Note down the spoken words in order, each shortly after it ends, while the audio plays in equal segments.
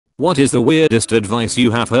What is the weirdest advice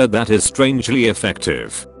you have heard that is strangely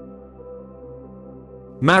effective?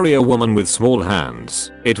 Marry a woman with small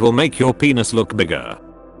hands. It will make your penis look bigger.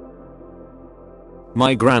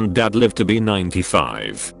 My granddad lived to be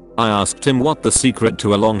 95. I asked him what the secret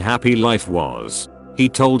to a long happy life was. He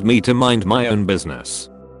told me to mind my own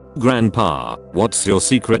business. Grandpa, what's your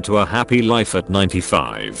secret to a happy life at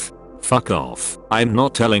 95? Fuck off. I'm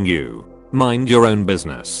not telling you. Mind your own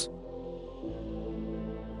business.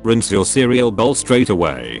 Rinse your cereal bowl straight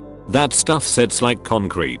away. That stuff sets like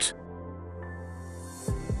concrete.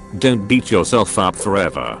 Don't beat yourself up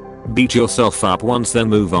forever. Beat yourself up once then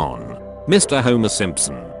move on. Mr. Homer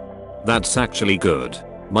Simpson. That's actually good.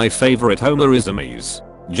 My favorite Homer is Amies.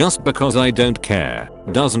 Just because I don't care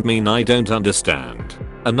doesn't mean I don't understand.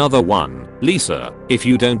 Another one, Lisa, if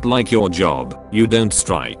you don't like your job, you don't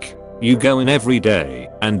strike. You go in every day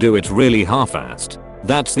and do it really half-assed.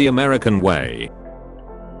 That's the American way.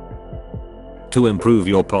 To improve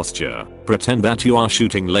your posture, pretend that you are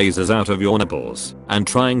shooting lasers out of your nipples and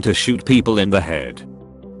trying to shoot people in the head.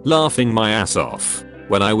 Laughing my ass off.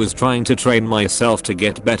 When I was trying to train myself to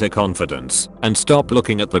get better confidence and stop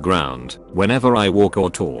looking at the ground, whenever I walk or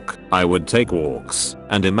talk, I would take walks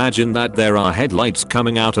and imagine that there are headlights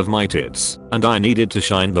coming out of my tits and I needed to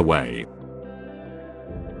shine the way.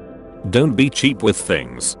 Don't be cheap with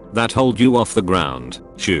things that hold you off the ground,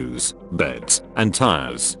 shoes, beds, and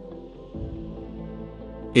tires.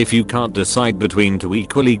 If you can't decide between two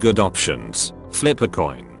equally good options, flip a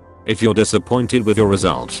coin. If you're disappointed with your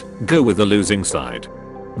result, go with the losing side.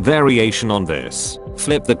 Variation on this,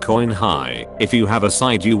 flip the coin high if you have a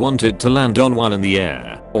side you want it to land on while in the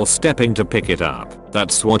air or stepping to pick it up,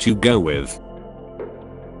 that's what you go with.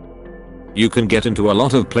 You can get into a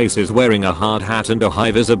lot of places wearing a hard hat and a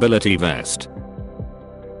high visibility vest.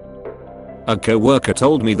 A coworker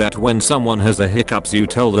told me that when someone has the hiccups you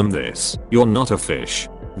tell them this, you're not a fish.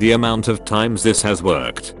 The amount of times this has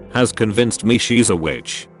worked has convinced me she's a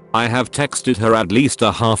witch. I have texted her at least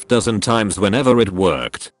a half dozen times whenever it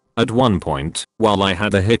worked. At one point, while I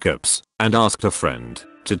had the hiccups, and asked a friend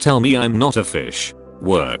to tell me I'm not a fish.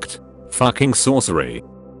 Worked. Fucking sorcery.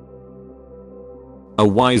 A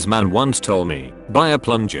wise man once told me, buy a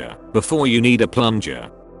plunger before you need a plunger.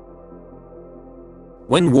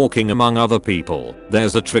 When walking among other people,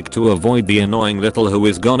 there's a trick to avoid the annoying little who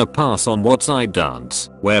is gonna pass on what side dance,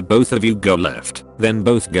 where both of you go left, then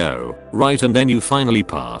both go right and then you finally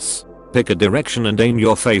pass. Pick a direction and aim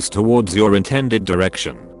your face towards your intended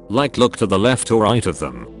direction, like look to the left or right of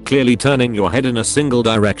them, clearly turning your head in a single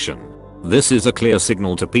direction. This is a clear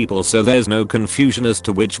signal to people so there's no confusion as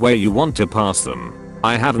to which way you want to pass them.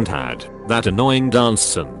 I haven't had that annoying dance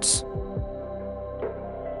since.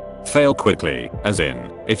 Fail quickly, as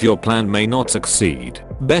in, if your plan may not succeed,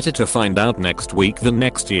 better to find out next week than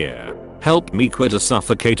next year. Help me quit a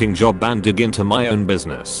suffocating job and dig into my own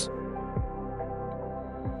business.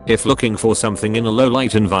 If looking for something in a low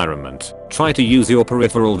light environment, try to use your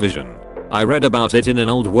peripheral vision. I read about it in an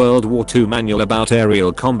old World War II manual about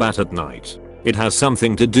aerial combat at night. It has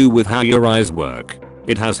something to do with how your eyes work.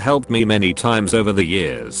 It has helped me many times over the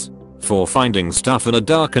years. For finding stuff in a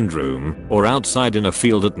darkened room or outside in a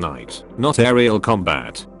field at night, not aerial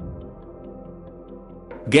combat.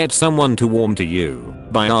 Get someone to warm to you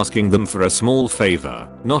by asking them for a small favor,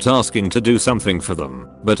 not asking to do something for them,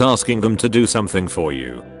 but asking them to do something for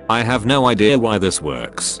you. I have no idea why this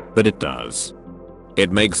works, but it does.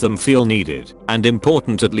 It makes them feel needed and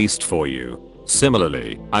important, at least for you.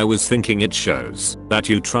 Similarly, I was thinking it shows that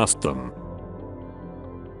you trust them.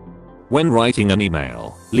 When writing an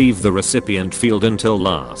email, leave the recipient field until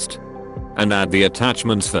last. And add the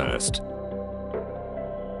attachments first.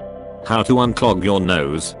 How to unclog your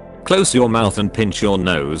nose. Close your mouth and pinch your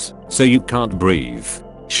nose so you can't breathe.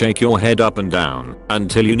 Shake your head up and down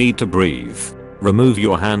until you need to breathe. Remove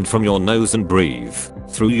your hand from your nose and breathe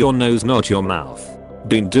through your nose, not your mouth.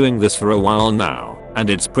 Been doing this for a while now, and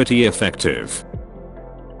it's pretty effective.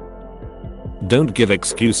 Don't give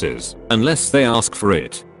excuses unless they ask for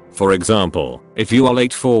it. For example, if you are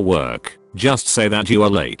late for work, just say that you are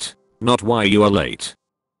late, not why you are late.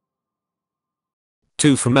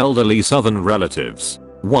 2 from elderly southern relatives.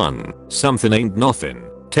 1. Something ain't nothing.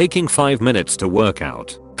 Taking 5 minutes to work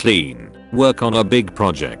out, clean, work on a big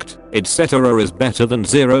project, etc. is better than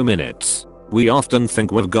 0 minutes. We often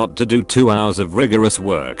think we've got to do 2 hours of rigorous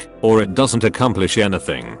work, or it doesn't accomplish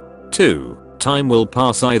anything. 2. Time will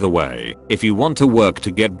pass either way. If you want to work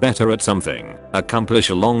to get better at something,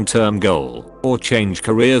 accomplish a long-term goal, or change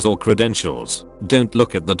careers or credentials, don't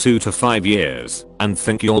look at the 2 to 5 years and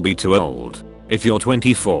think you'll be too old. If you're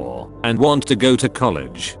 24 and want to go to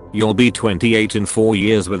college, You'll be 28 in 4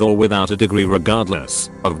 years with or without a degree regardless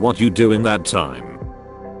of what you do in that time.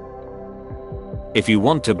 If you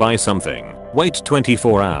want to buy something, wait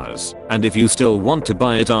 24 hours, and if you still want to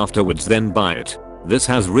buy it afterwards, then buy it. This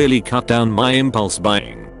has really cut down my impulse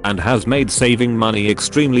buying and has made saving money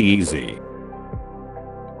extremely easy.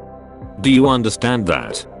 Do you understand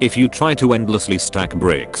that if you try to endlessly stack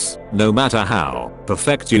bricks, no matter how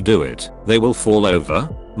perfect you do it, they will fall over?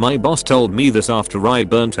 My boss told me this after I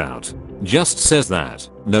burnt out. Just says that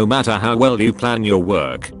no matter how well you plan your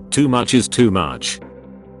work, too much is too much.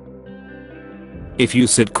 If you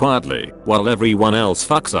sit quietly while everyone else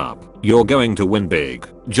fucks up, you're going to win big.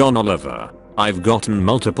 John Oliver. I've gotten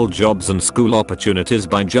multiple jobs and school opportunities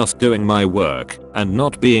by just doing my work and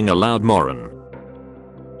not being a loud moron.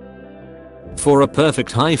 For a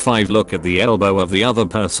perfect high five, look at the elbow of the other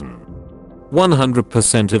person.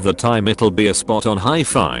 100% of the time it'll be a spot on high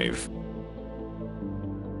five.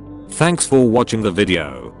 Thanks for watching the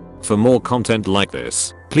video. For more content like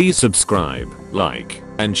this, please subscribe, like,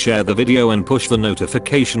 and share the video and push the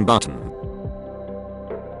notification button.